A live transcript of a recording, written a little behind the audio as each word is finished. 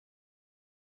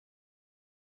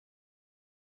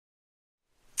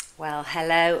Well,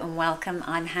 hello and welcome.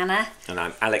 I'm Hannah. And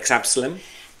I'm Alex Absalom.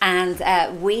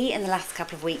 And we, in the last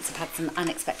couple of weeks, have had some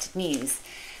unexpected news,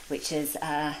 which has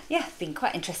been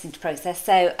quite interesting to process.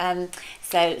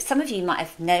 So some of you might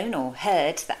have known or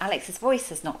heard that Alex's voice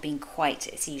has not been quite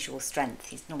its usual strength.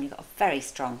 He's normally got a very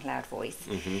strong, loud voice.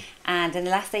 Mm-hmm. And in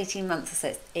the last 18 months or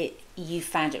so, you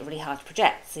found it really hard to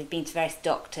project. So you've been to various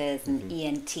doctors and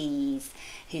ENTs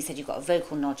who said you've got a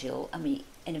vocal nodule.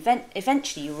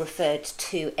 Eventually you referred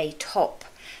to a top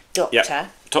doctor.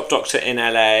 Yep. Top doctor in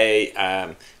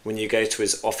LA. When you go to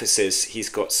his offices, he's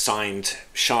got signed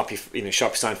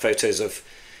Sharpie signed photos of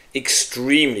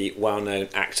extremely well-known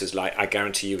actors. Like, I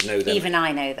guarantee you would know them. Even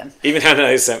I know them. Even Hannah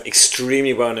knows them.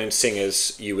 Extremely well-known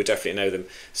singers. You would definitely know them.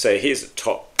 So he's a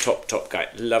top guy.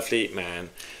 Lovely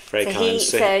man. Very kind.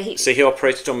 So he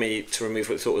operated on me to remove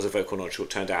what I thought was a vocal nodule.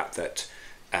 It turned out that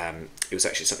it was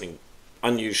actually something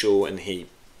unusual, and he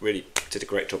really did a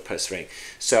great job persevering.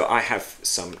 So I have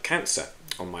some cancer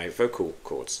on my vocal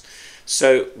cords.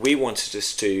 So we wanted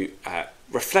just to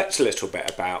reflect a little bit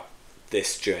about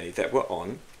this journey that we're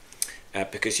on,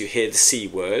 because you hear the C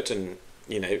word and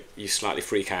you slightly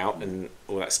freak out and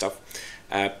all that stuff.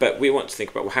 But we want to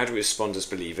think about, well, how do we respond as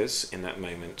believers in that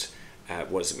moment?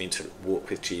 What does it mean to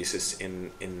walk with Jesus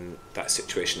in that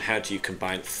situation? How do you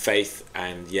combine faith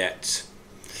and yet,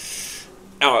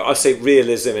 I'll say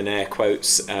realism in air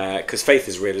quotes, because faith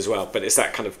is real as well, but it's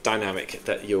that kind of dynamic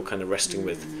that you're kind of wrestling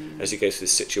with as you go through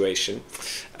this situation.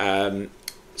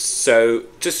 So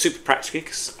just super practically,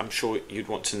 because I'm sure you'd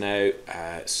want to know,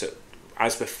 so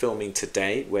as we're filming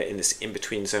today, we're in this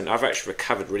in-between zone. I've actually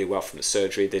recovered really well from the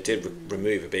surgery. They did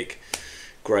remove a big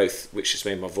growth, which has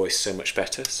made my voice so much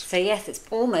better. So yes, it's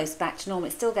almost back to normal.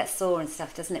 It still gets sore and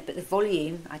stuff, doesn't it? But the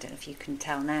volume, I don't know if you can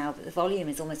tell now, but the volume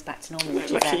is almost back to normal.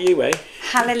 Lucky you, eh?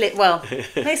 Hallelujah. Well,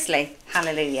 mostly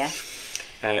hallelujah.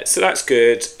 So that's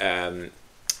good.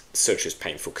 Surgery is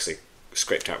painful because they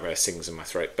scraped out various things in my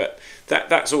throat, but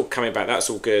that's all coming back. That's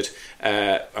all good.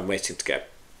 I'm waiting to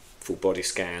get a full body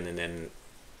scan, and then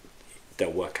they'll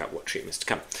work out what treatments to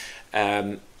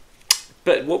come.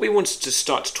 But what we wanted to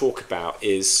start to talk about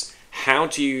is, how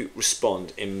do you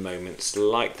respond in moments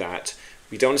like that?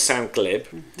 We don't want to sound glib,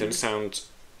 don't sound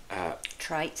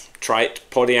trite,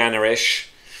 Pollyanna-ish.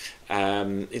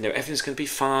 Everything's going to be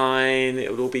fine, it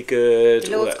will all be good,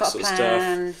 the all Lord's that got sort a of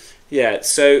plan. stuff. Yeah,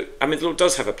 so the Lord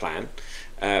does have a plan,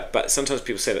 but sometimes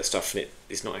people say that stuff and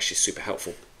it's not actually super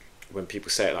helpful when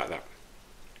people say it like that.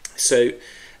 So,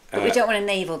 but we don't want to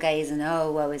navel gaze and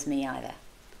woe is me either.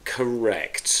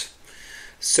 Correct.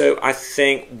 So I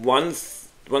think one of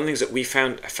the things that we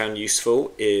found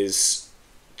useful is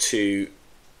to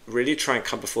really try and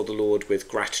come before the Lord with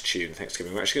gratitude and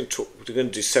thanksgiving. We're actually going to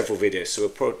do several videos, so we'll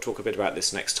probably talk a bit about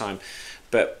this next time.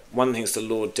 But one of the things the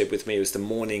Lord did with me was the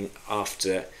morning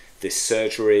after this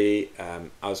surgery,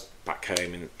 I was back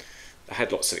home and I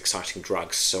had lots of exciting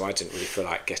drugs, so I didn't really feel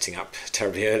like getting up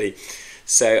terribly early.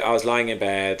 So I was lying in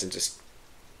bed and just,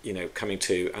 coming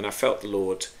to, and I felt the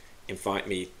Lord invite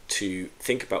me to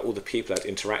think about all the people I'd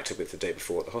interacted with the day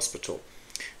before at the hospital.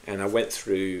 And I went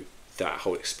through that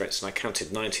whole experience and I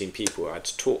counted 19 people I'd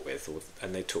talked with,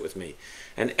 and they talked with me.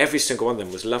 And every single one of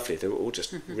them was lovely. They were all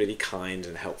just really kind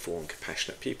and helpful and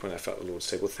compassionate people. And I felt the Lord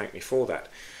say, well, thank me for that.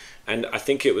 And I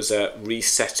think it was a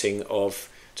resetting of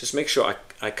just make sure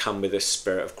I come with a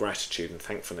spirit of gratitude and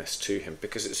thankfulness to Him,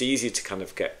 because it's easy to kind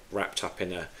of get wrapped up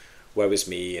in a woe is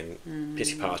me and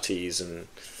pity parties and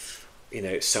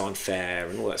it's so unfair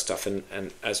and all that stuff, and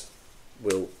as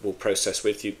we'll process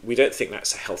with you, we don't think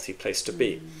that's a healthy place to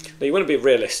be. Now, you want to be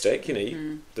realistic,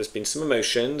 there's been some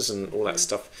emotions and all that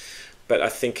stuff, but I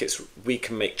think we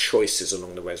can make choices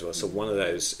along the way as well. So one of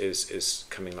those is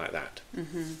coming like that.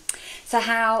 So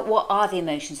what are the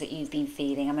emotions that you've been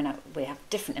feeling? We have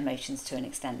different emotions to an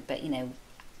extent, but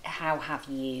how have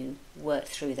you worked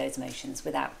through those emotions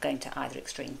without going to either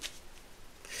extreme?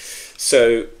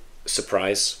 So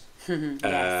surprise.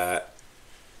 Yes.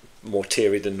 More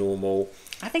teary than normal.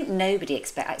 I think nobody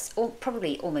expects. It's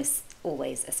probably almost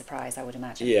always a surprise, I would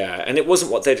imagine. Yeah, and it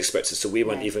wasn't what they'd expected, so we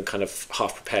weren't even kind of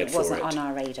half prepared for it. It wasn't on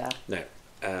our radar. No.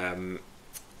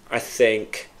 I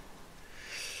think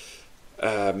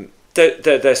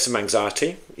there's some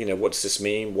anxiety. What does this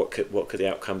mean? What could the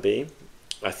outcome be?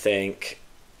 I think,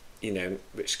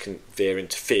 which can veer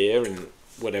into fear and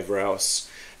whatever else.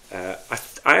 I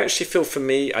actually feel, for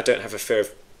me, I don't have a fear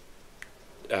of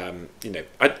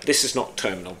this is not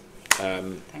terminal,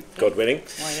 God willing.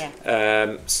 Well,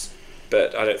 yeah.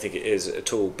 But I don't think it is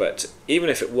at all. But even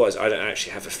if it was, I don't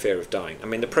actually have a fear of dying.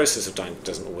 The process of dying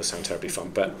doesn't always sound terribly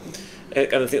fun, but I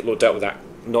don't think the Lord dealt with that.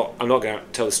 I'm not going to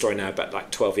tell the story now, but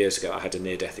like 12 years ago, I had a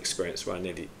near-death experience where I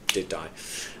nearly did die.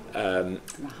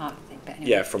 From a heart thing, but anyway,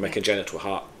 yeah, from a congenital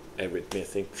heart arrhythmia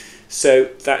thing. So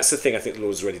that's the thing I think the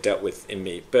Lord's already dealt with in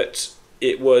me. But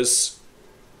it was,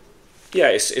 yeah,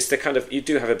 it's the kind of, you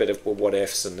do have a bit of what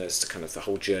ifs, and there's the kind of the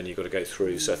whole journey you've got to go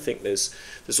through. So I think there's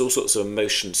all sorts of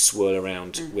emotions swirl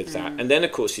around with that. And then,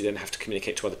 of course, you then have to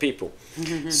communicate to other people.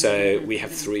 So we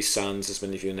have 3 sons, as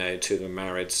many of you know, 2 of them are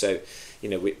married. So, you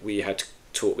know, we had to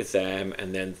talk with them,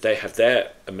 and then they have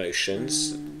their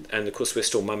emotions. And, of course, we're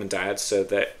still mum and dad, so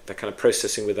they're kind of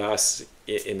processing with us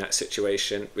in that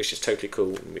situation, which is totally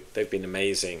cool. They've been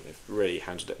amazing. They've really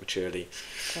handled it maturely.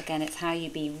 So again, it's how you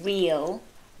be real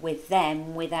with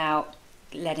them without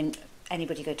letting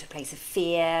anybody go to a place of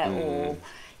fear, or,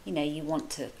 you know, you want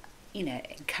to, you know,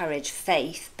 encourage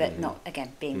faith, but not,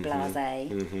 again, being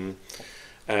blasé.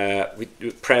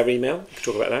 Prayer email, we can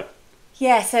talk about that.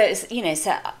 Yeah, so it's, you know,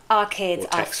 so our kids,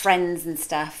 Or our text. friends and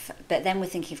stuff, but then we're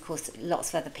thinking, of course, lots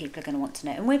of other people are going to want to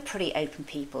know, and we're pretty open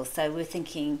people, so we're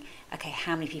thinking, okay,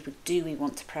 how many people do we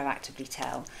want to proactively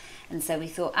tell? And so we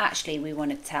thought, actually, we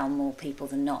want to tell more people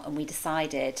than not, and we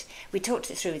decided, we talked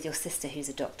it through with your sister who's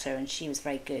a doctor, and she was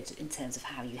very good in terms of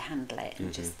how you handle it,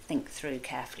 and just think through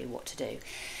carefully what to do.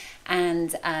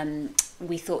 And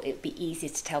we thought it would be easier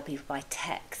to tell people by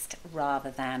text rather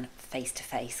than face to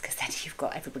face, because then you've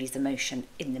got everybody's emotion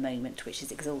in the moment, which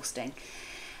is exhausting.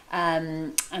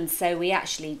 And so we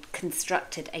actually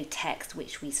constructed a text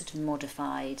which we sort of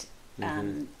modified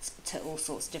to all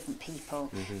sorts of different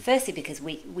people. Firstly, because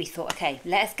we thought, okay,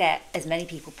 let's get as many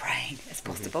people praying as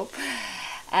possible.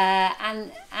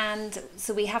 And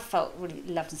so we have felt really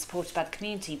loved and supported by the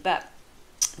community, but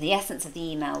the essence of the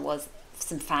email was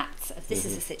some facts of this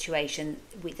is a situation.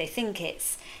 They think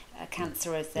it's a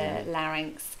cancer of the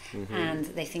larynx, and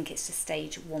they think it's just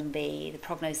stage 1B. The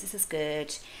prognosis is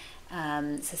good.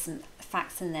 So some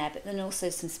facts in there, but then also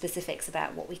some specifics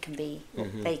about what we can be,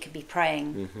 what they could be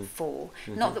praying for.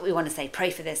 Not that we want to say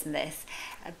pray for this and this.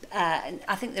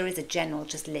 I think there is a general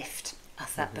just lift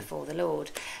us up before the Lord,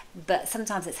 but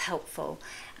sometimes it's helpful,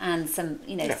 and some,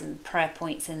 you know, some prayer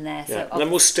points in there. Yeah. So and then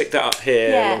we'll stick that up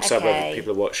here alongside where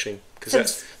people are watching,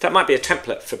 because that might be a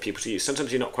template for people to use.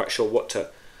 Sometimes you're not quite sure what to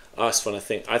ask for, and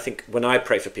I think when I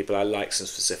pray for people, I like some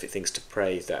specific things to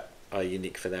pray that are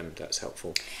unique for them. That's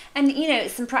helpful. And, you know,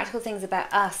 some practical things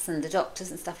about us and the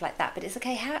doctors and stuff like that, but it's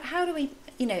okay, how do we,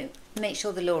 you know, make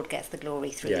sure the Lord gets the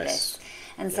glory through this?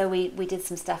 And so we did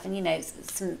some stuff, and, you know,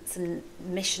 some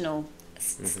missional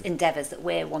endeavours that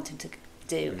we're wanting to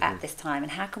do at this time,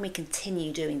 and how can we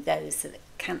continue doing those so that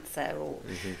cancer or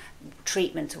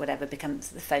treatment or whatever becomes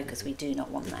the focus. We do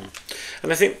not want that.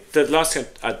 And I think the last thing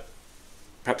I'd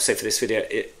perhaps say for this video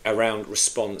around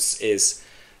response is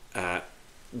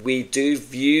we do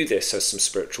view this as some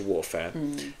spiritual warfare,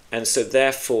 and so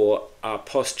therefore our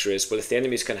posture is, well, if the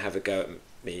enemy's going to have a go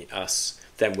at us,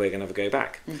 then we're going to have a go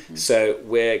back. So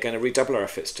we're going to redouble our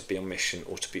efforts to be on mission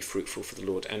or to be fruitful for the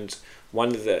Lord. And one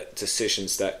of the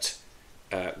decisions that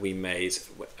we made,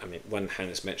 I mean, one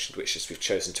Hannah's mentioned, which is we've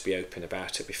chosen to be open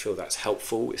about it. We feel that's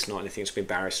helpful. It's not anything to be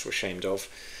embarrassed or ashamed of.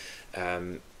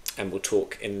 And we'll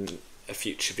talk in a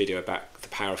future video about the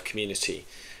power of community.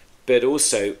 But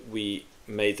also we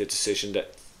made the decision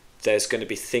that there's going to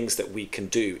be things that we can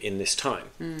do in this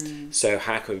time. So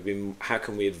how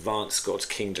can we advance God's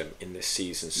kingdom in this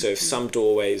season? So if some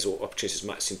doorways or opportunities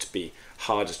might seem to be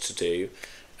harder to do,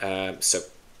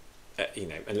 you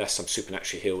know, unless I'm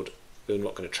supernaturally healed, we're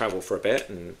not going to travel for a bit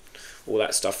and all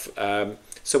that stuff.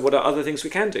 So what are other things we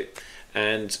can do?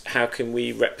 And how can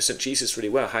we represent Jesus really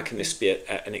well? How can this be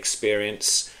an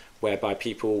experience whereby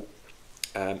people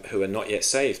who are not yet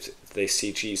saved, they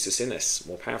see Jesus in us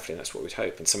more powerfully, and that's what we'd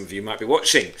hope. And some of you might be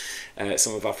watching,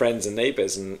 some of our friends and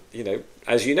neighbours, and, you know,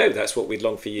 as you know, that's what we'd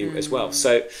long for you as well.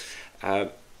 So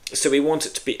so we want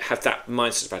it to have that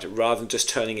mindset about it, rather than just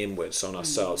turning inwards on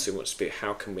ourselves. We want it to be,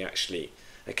 how can we actually,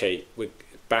 okay, we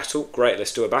battle, great,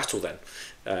 let's do a battle then,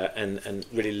 and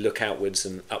really look outwards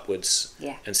and upwards,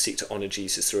 and seek to honour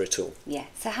Jesus through it all.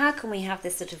 So how can we have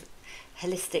this sort of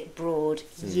holistic, broad,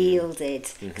 yielded,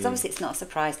 because obviously it's not a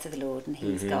surprise to the Lord, and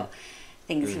he's got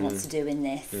things he wants to do in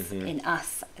this, in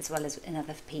us as well as in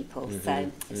other people.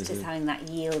 So it's just having that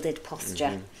yielded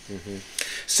posture.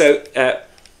 So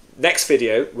next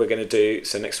video we're going to do,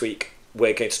 so next week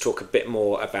we're going to talk a bit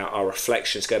more about our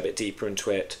reflections, go a bit deeper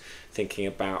into it, thinking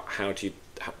about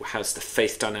how's the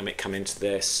faith dynamic come into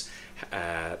this,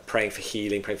 praying for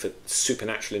healing, praying for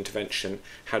supernatural intervention,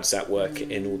 how does that work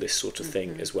in all this sort of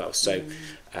thing as well. So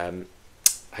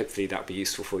hopefully that'll be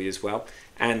useful for you as well,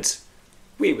 and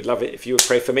we would love it if you would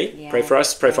pray for me, pray for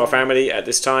us, pray for our family at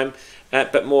this time,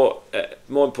 but more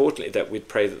importantly that we'd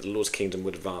pray that the Lord's kingdom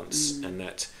would advance, and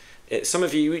that some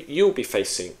of you, you'll be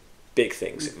facing big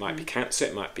things. It might be cancer,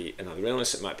 it might be another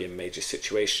illness, it might be a major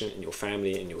situation in your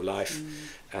family, in your life.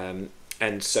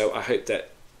 And so I hope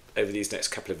that over these next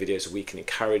couple of videos we can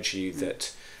encourage you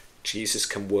that Jesus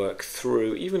can work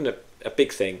through even a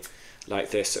big thing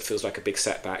like this that feels like a big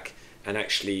setback, and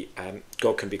actually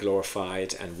God can be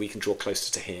glorified and we can draw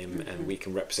closer to him and we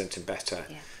can represent him better,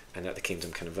 and that the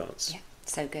kingdom can advance. Yeah,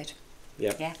 so good.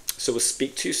 Yeah. So we'll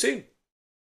speak to you soon.